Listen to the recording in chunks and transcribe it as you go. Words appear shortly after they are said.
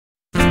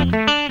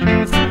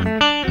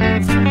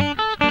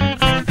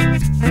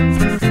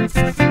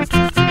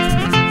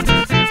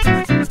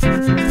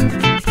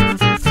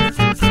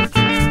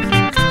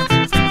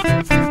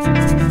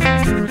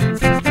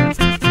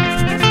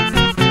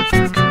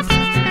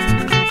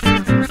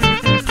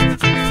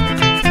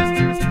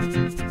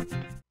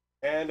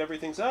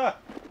Ah!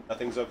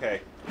 Nothing's okay.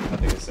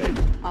 Nothing is safe.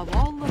 Of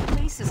all the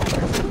places I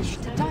could wish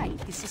to die,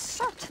 this is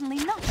certainly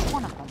not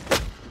one of them.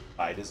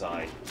 By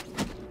design.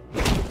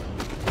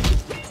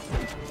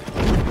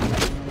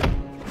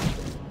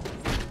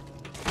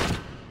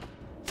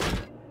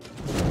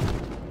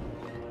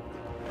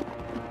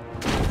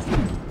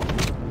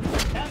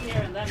 Come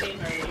here and let me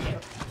murder you.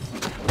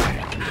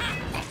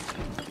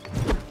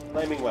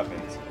 Flaming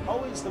weapons.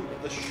 Always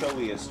the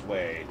showiest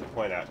way to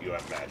point out you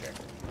have magic.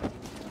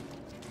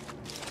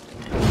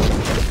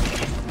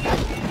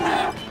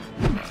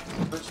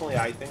 Personally,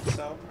 I think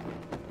so.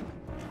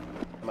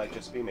 It might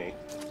just be me.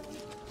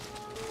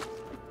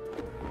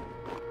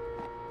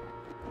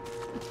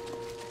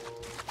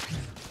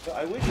 So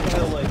I wish it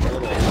had like a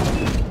little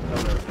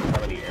counter for how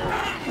many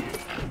arrows.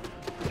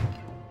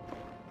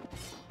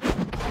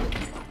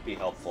 Be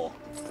helpful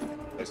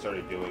if I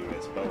started doing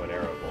this bow and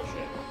arrow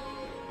bullshit.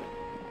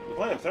 The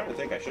point I'm starting to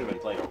think I should have been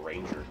playing a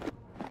ranger.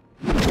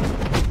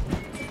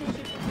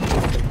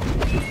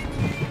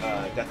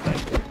 Death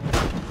Knight.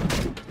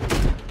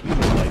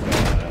 Using like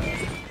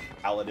a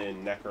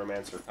Paladin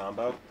Necromancer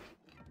combo.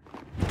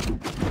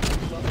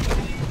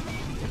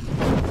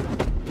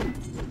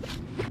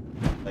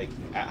 Like,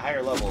 at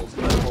higher levels,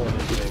 you're pulling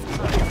into things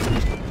like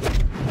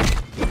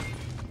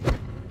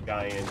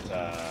giant,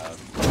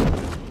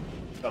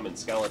 summon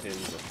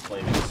skeletons with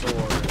flaming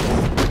swords.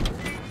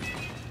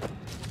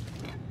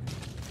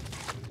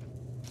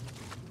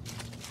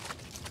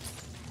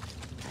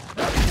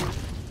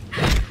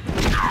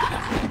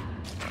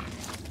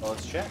 Well,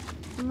 let's check.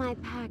 My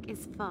pack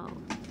is full.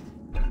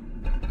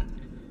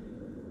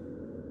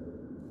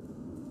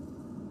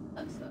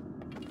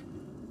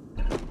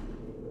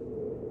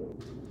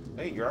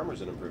 Hey, your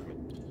armor's an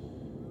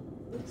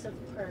improvement. Boots of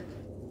perk.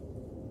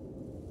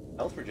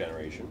 Health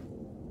regeneration.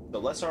 So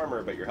less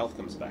armor, but your health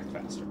comes back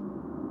faster.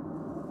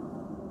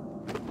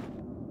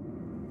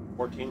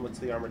 14, what's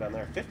the armor down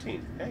there?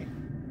 15, hey.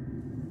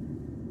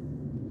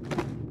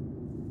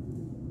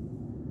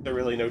 There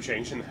really no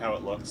change in how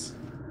it looks.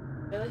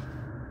 Really?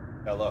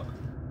 Now look.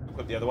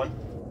 Equip the other one.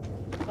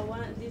 Oh,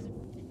 one of these.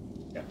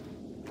 Yeah.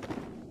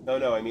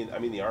 No, I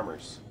mean the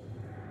armors.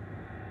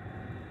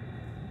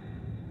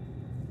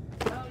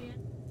 Oh yeah.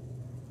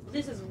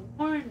 This is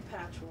worn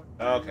patchwork.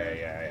 Okay,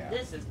 yeah.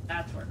 This is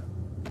patchwork.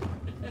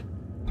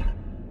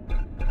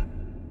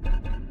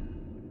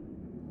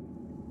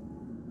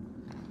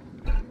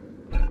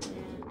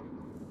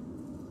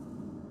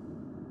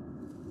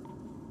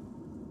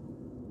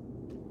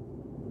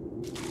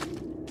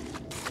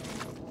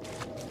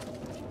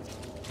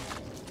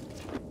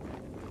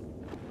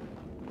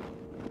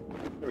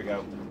 Here we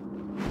go.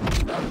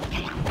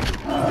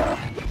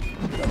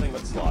 Nothing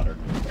but slaughter.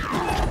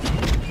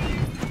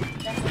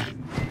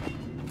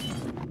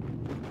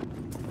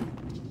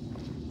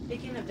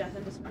 Speaking of death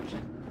and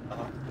destruction,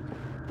 Uh-huh.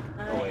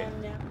 I Oh, wait.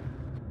 am now.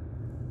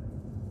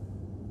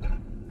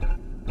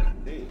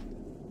 See.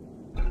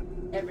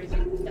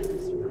 Everything is death and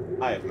destruction.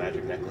 I have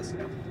magic necklace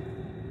now.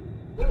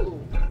 Ooh.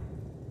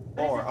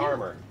 More What does it do?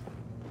 armor.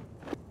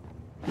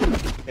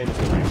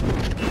 Instantly.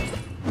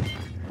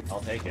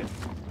 I'll take it.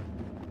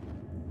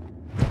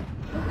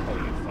 Oh,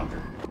 you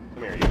fucker.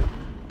 Come here, you.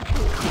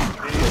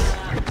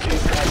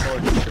 These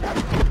sword.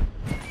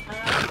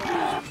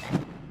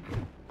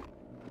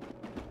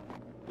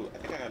 Ooh, I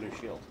think I got a new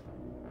shield.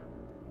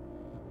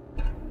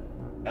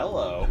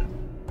 Hello.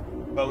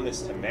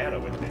 Bonus to mana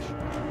with this shield.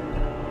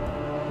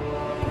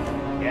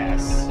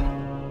 Yes.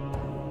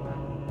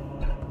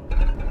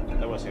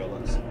 I want to see how it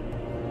looks.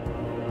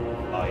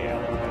 Oh yeah.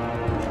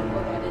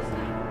 What is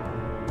that?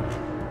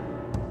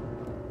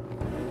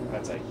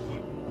 That's a huge.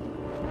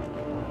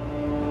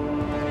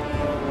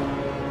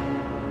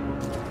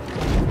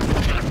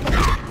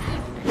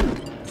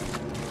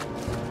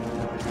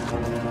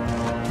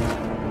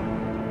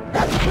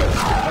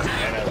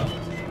 And I love it.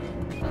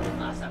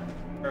 Awesome.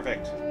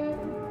 Perfect.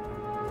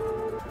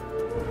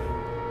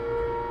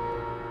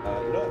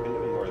 You know, I've been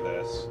doing more of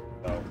this,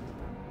 so.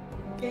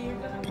 Yeah, you're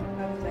gonna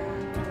have that.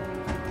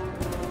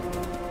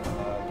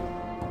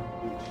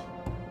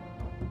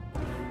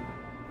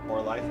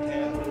 More life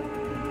can.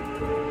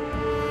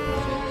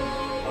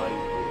 Fine.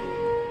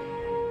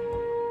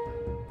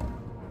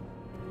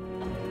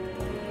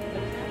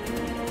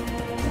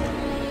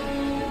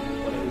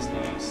 What is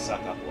the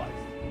suck up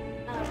life?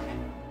 Okay.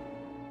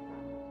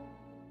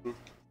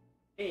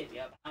 Baby,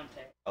 I'm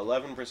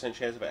taking. 11%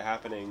 chance of it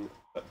happening,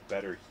 but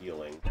better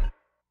healing.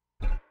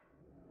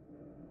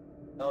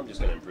 Well, I'm just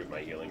going to improve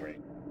my healing rate.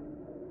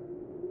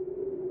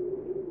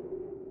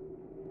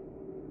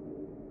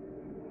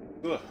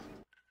 Ugh.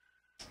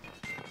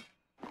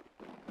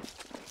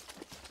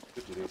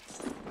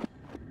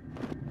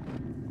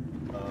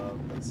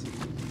 Let's see.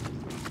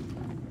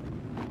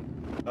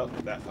 Oh,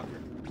 that fucker.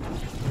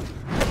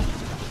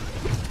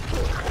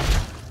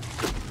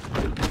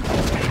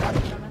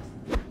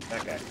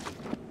 That guy.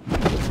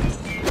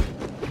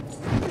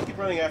 I keep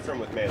running after him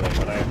with melee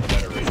when I have the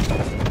better range.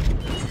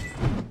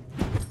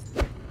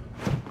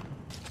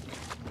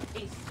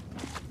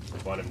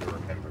 Want him to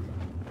remember me.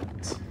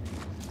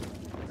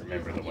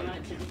 Remember the one. You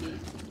want it to be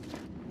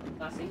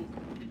classy.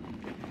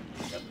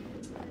 Yep.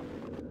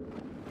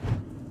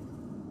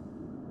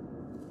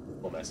 A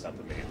little messed up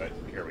with me, but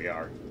here we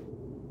are.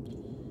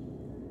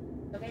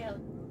 Okay,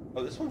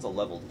 Oh, this one's a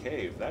leveled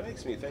cave. That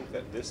makes me think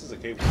that this is a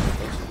cave we're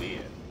supposed to be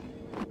in.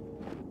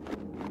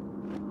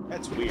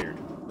 That's weird.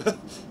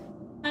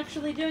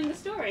 actually doing the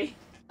story.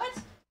 What?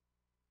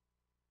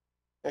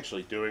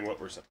 Actually doing what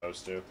we're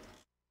supposed to.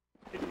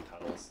 Hidden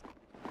tunnels.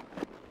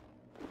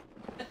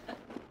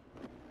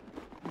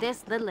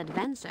 This little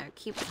adventure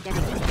keeps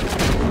getting better.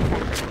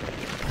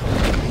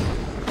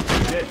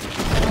 Shit.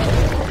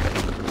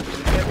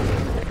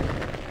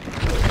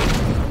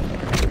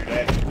 You're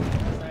dead.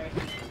 Sorry.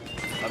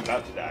 I'm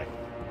about to die.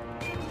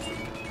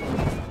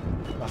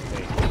 Fuck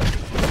me.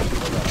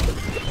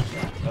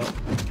 Oh.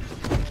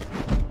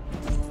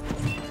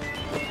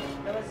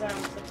 That was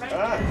surprising.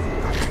 Ah.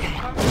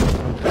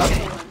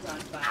 One's on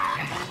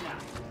fire.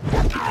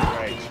 I'm not.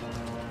 Right.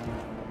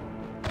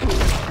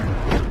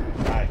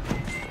 Die.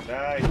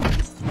 Die.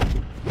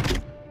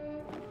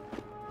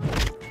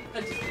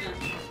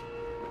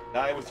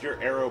 Die with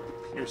your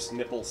arrow-pierced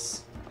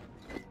nipples.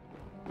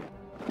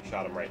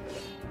 Shot him right in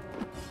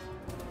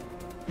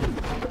the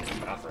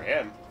neck. Not for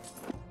him.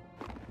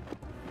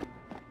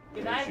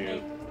 Good Here's night, you.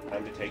 mate.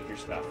 Time to take your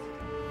stuff.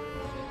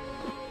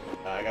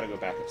 I gotta go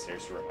back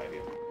upstairs to revive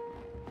you.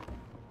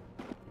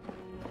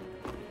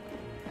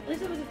 At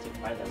least it wasn't too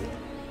far though.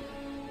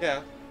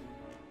 Yeah.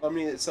 I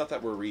mean, it's not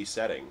that we're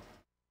resetting.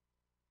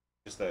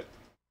 Just that...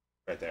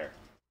 right there.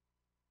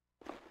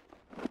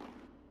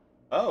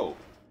 Oh!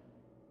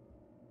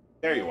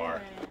 There you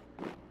are.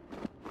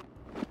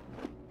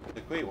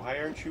 Like, wait, why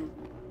aren't you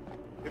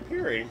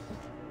appearing?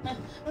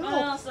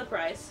 Well,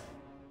 surprise.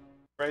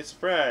 Surprise,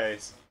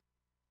 surprise!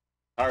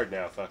 Hard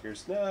now,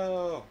 fuckers.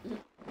 No!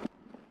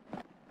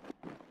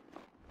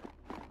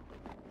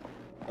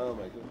 Oh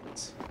my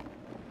goodness.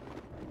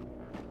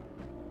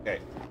 Okay.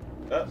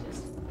 Oh,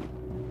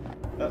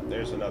 oh,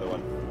 there's another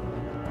one.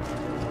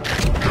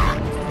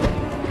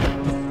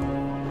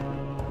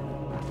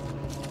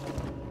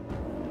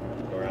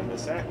 Go around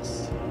this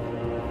X.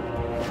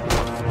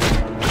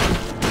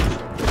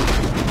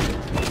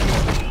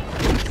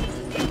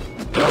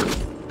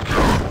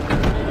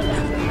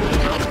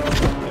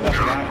 Enough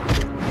of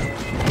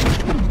that.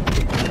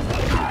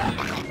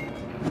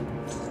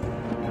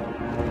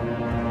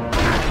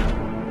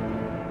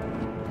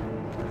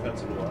 Found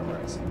some new armor,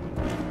 I see.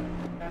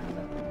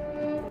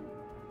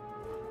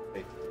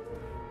 Hey.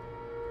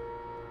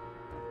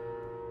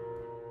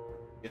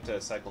 Get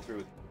to cycle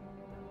through.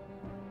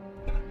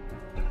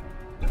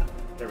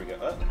 There we go.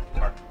 Oh,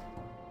 mark.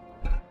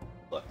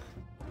 Look.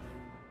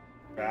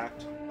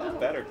 Cracked. Oh,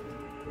 better.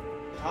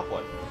 The top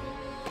one.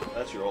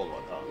 That's your old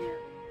one, huh? Yeah.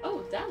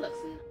 Oh, that looks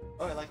nice.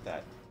 Oh, I like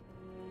that.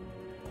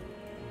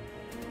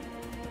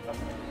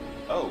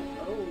 Oh,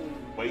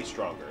 Oh. way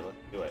stronger. Let's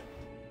do it.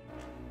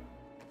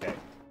 Okay.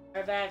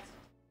 Perfect.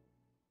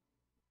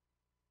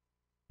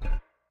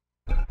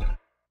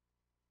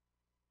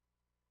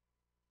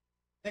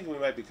 I think we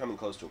might be coming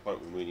close to a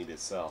point when we need to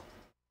sell.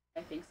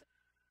 I think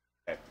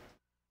so. Okay.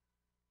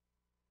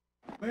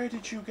 Where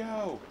did you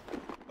go?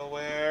 Oh,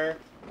 where?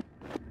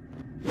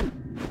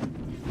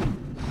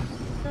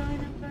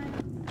 I'm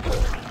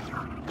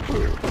fine.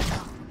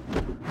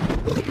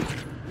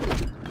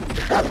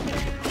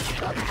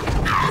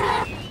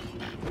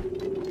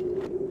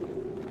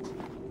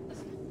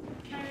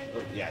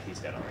 Oh, yeah, he's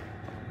dead already.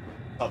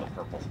 Oh, the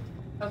purple.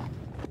 Oh,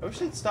 I wish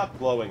they'd stop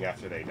glowing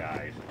after they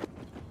died.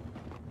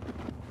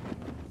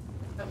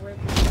 but where?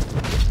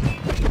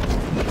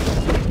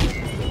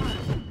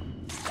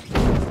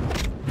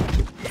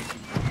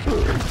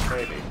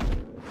 Maybe.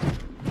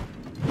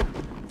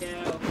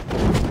 No.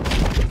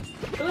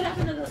 So what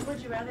happened to those would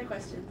you rather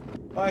questions?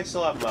 Oh, I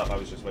still have them up. I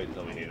was just waiting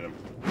until we needed them.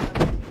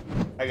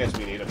 I guess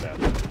we need them now.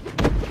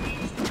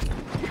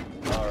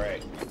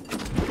 Alright.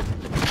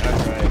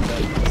 After I've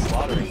done the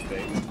slaughtering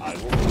things, I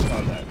will work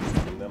on that.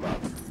 Clean them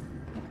up.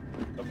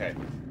 Okay.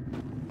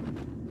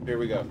 Here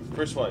we go.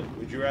 First one.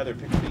 Would you rather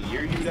pick the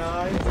year you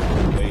die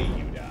or the way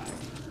you die?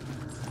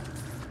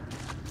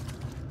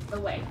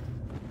 Away.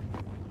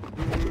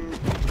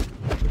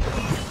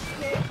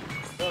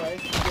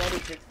 Alright, you'd rather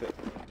pick the...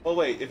 Oh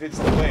wait, if it's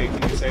the way,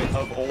 can you say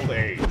of old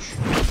age?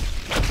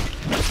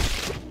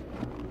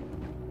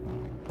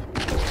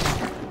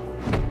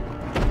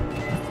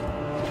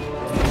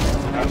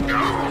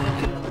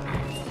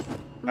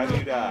 How do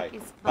you die?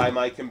 By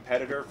my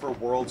competitor for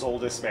world's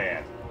oldest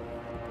man.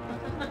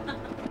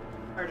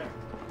 Harder.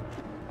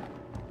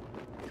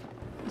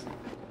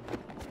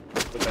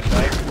 With a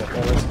knife that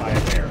holds by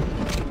a bear.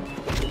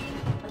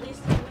 At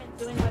least he went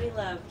doing what he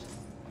loved.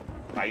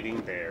 Fighting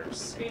bears.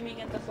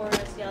 Screaming at the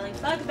forest, yelling,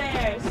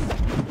 "Bugbears!"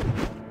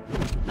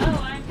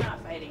 Oh, I'm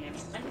not fighting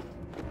anyone.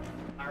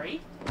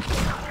 Sorry.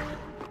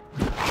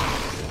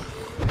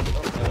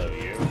 Oh, hello,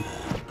 you.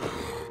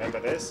 Remember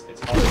this?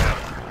 It's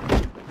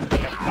automatic. You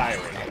kept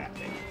firing it at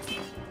me.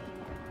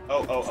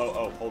 Oh, oh, oh,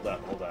 oh, hold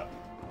up, hold up.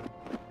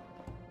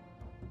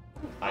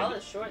 All the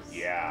shorts.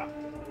 Yeah.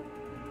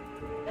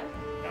 Yeah.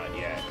 Now I Not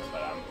yet,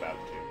 but I'm about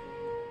to.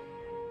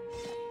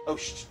 Oh,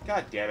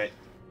 god damn it.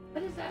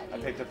 What is that? I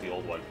picked up the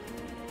old one.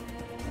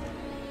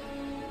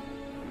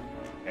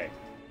 Okay,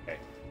 okay.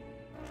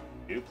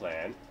 New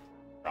plan.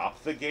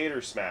 Drop the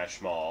Gator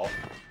Smash Mall.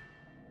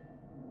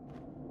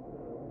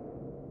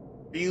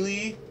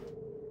 Really?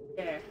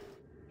 There.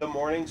 The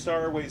Morning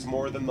Star weighs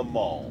more than the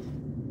mall.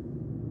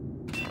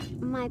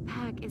 My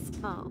pack is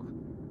full.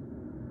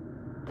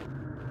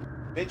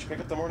 Bitch, pick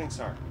up the Morning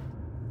Star.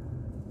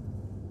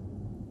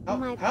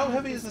 My How pack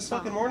heavy is this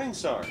fucking full. Morning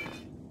Star?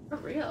 For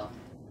real.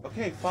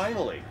 Okay,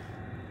 finally.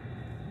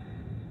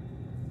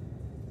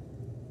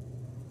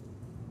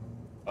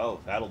 Oh,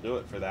 that'll do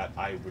it for that.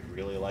 I would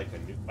really like a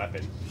new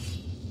weapon.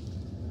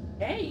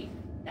 Hey,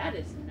 that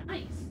is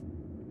nice.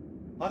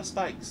 A lot of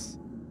spikes.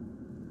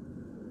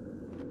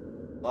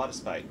 A lot of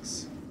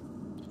spikes.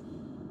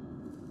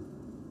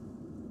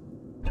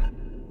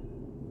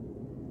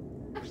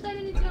 Actually, I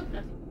didn't need to open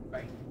up.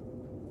 Right.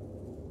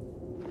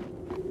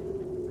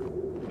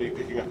 Are you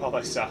picking up all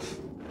my stuff?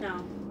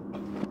 No.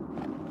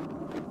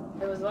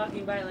 I was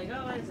walking by like,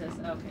 oh, what is this?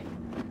 Okay.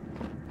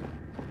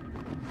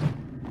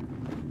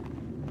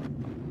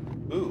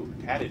 Ooh,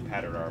 tatted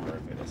pattern armor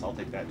and fitness. I'll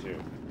take that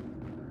too.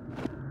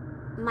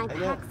 My I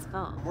know. pack's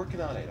full. I'm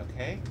working on it,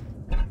 okay?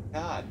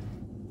 God.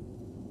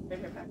 Right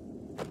here, back.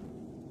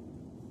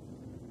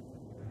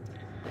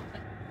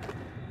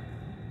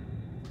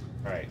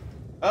 Alright.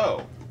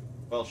 Oh!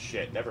 Well,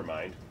 shit. Never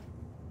mind.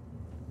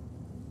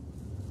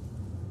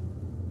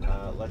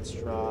 Let's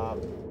drop...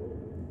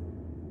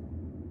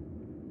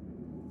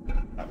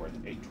 Not worth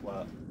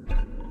 812.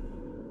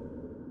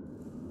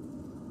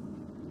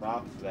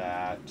 Drop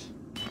that.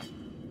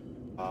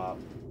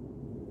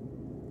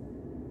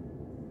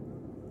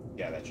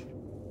 Yeah, that should do.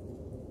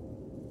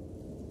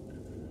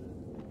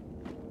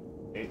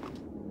 Okay.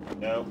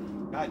 No.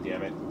 God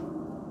damn it.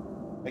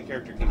 My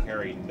character can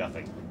carry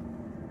nothing.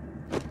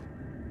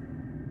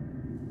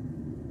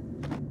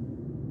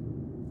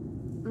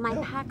 My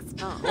No. pack's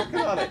full. Working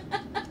on it.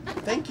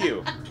 Thank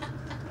you.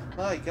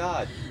 My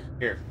God.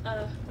 Here.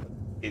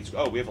 It's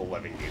we have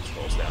 11 game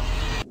scrolls now.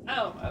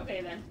 Oh,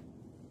 okay then.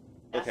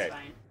 That's Okay.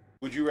 fine.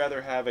 Would you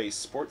rather have a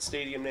sports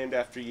stadium named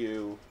after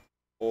you,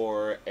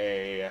 or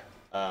a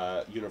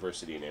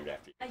university named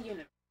after you? A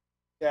universe.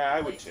 Yeah,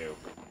 I would too.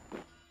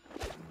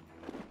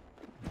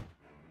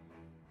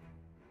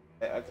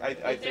 I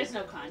If there's think,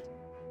 no content.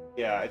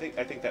 yeah, I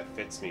think that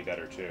fits me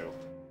better too.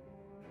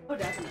 Oh,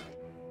 definitely.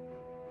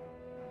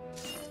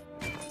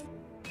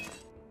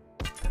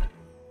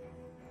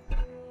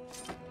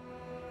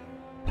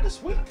 Where's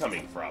this weight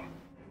coming from?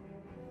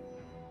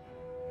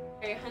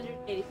 You're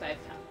 185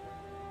 pounds.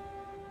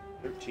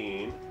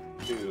 13,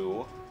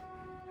 2,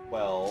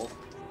 12,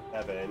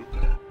 7.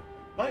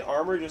 My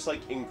armor just like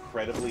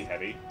incredibly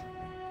heavy.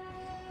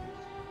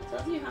 It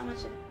tells you how much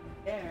it is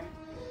there.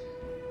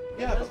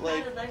 Yeah, Those but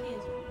like, padded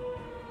leggings.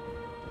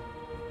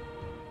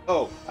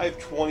 oh, I have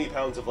 20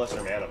 pounds of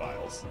lesser mana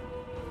vials.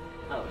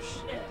 Oh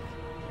shit.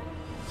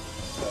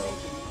 So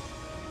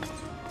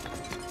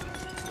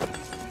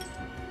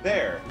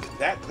there,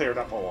 that cleared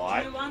up a Do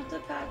lot. you want the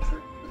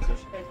Patrick? Or should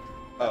I?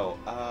 Oh,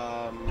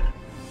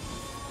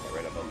 get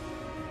rid of him.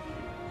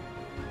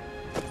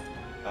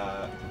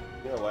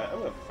 You know what? I'm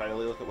gonna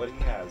finally look at what he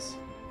has.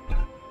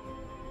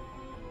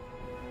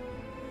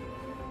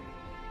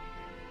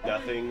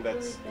 Nothing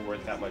that's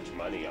worth that much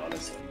money,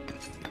 honestly.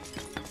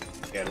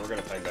 And we're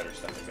gonna find better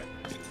stuff again.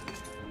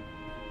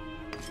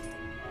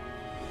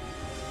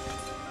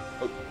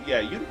 Oh, yeah,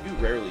 you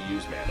rarely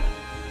use mana.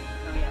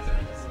 Oh yes,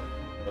 I just.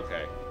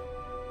 Okay.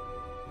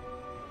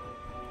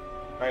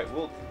 Alright,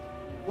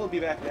 we'll be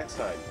back next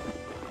time.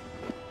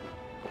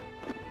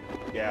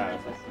 Yeah,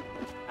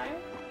 Fire?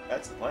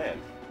 that's the plan.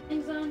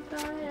 Things on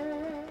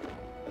fire.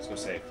 Let's go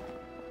save.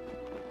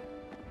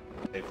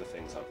 Save the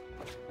things up.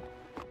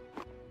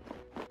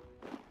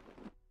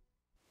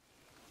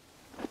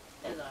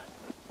 There's a.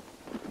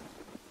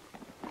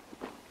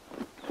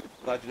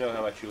 Glad to know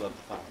how much you love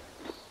the fire.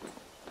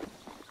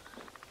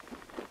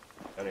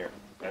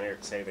 Down here,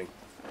 saving.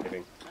 Oh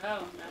no.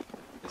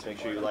 Just make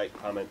sure you like,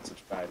 comment,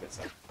 subscribe,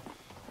 etc.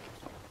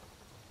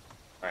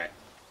 Alright.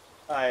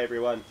 Bye,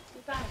 everyone.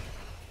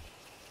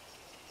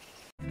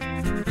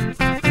 Goodbye.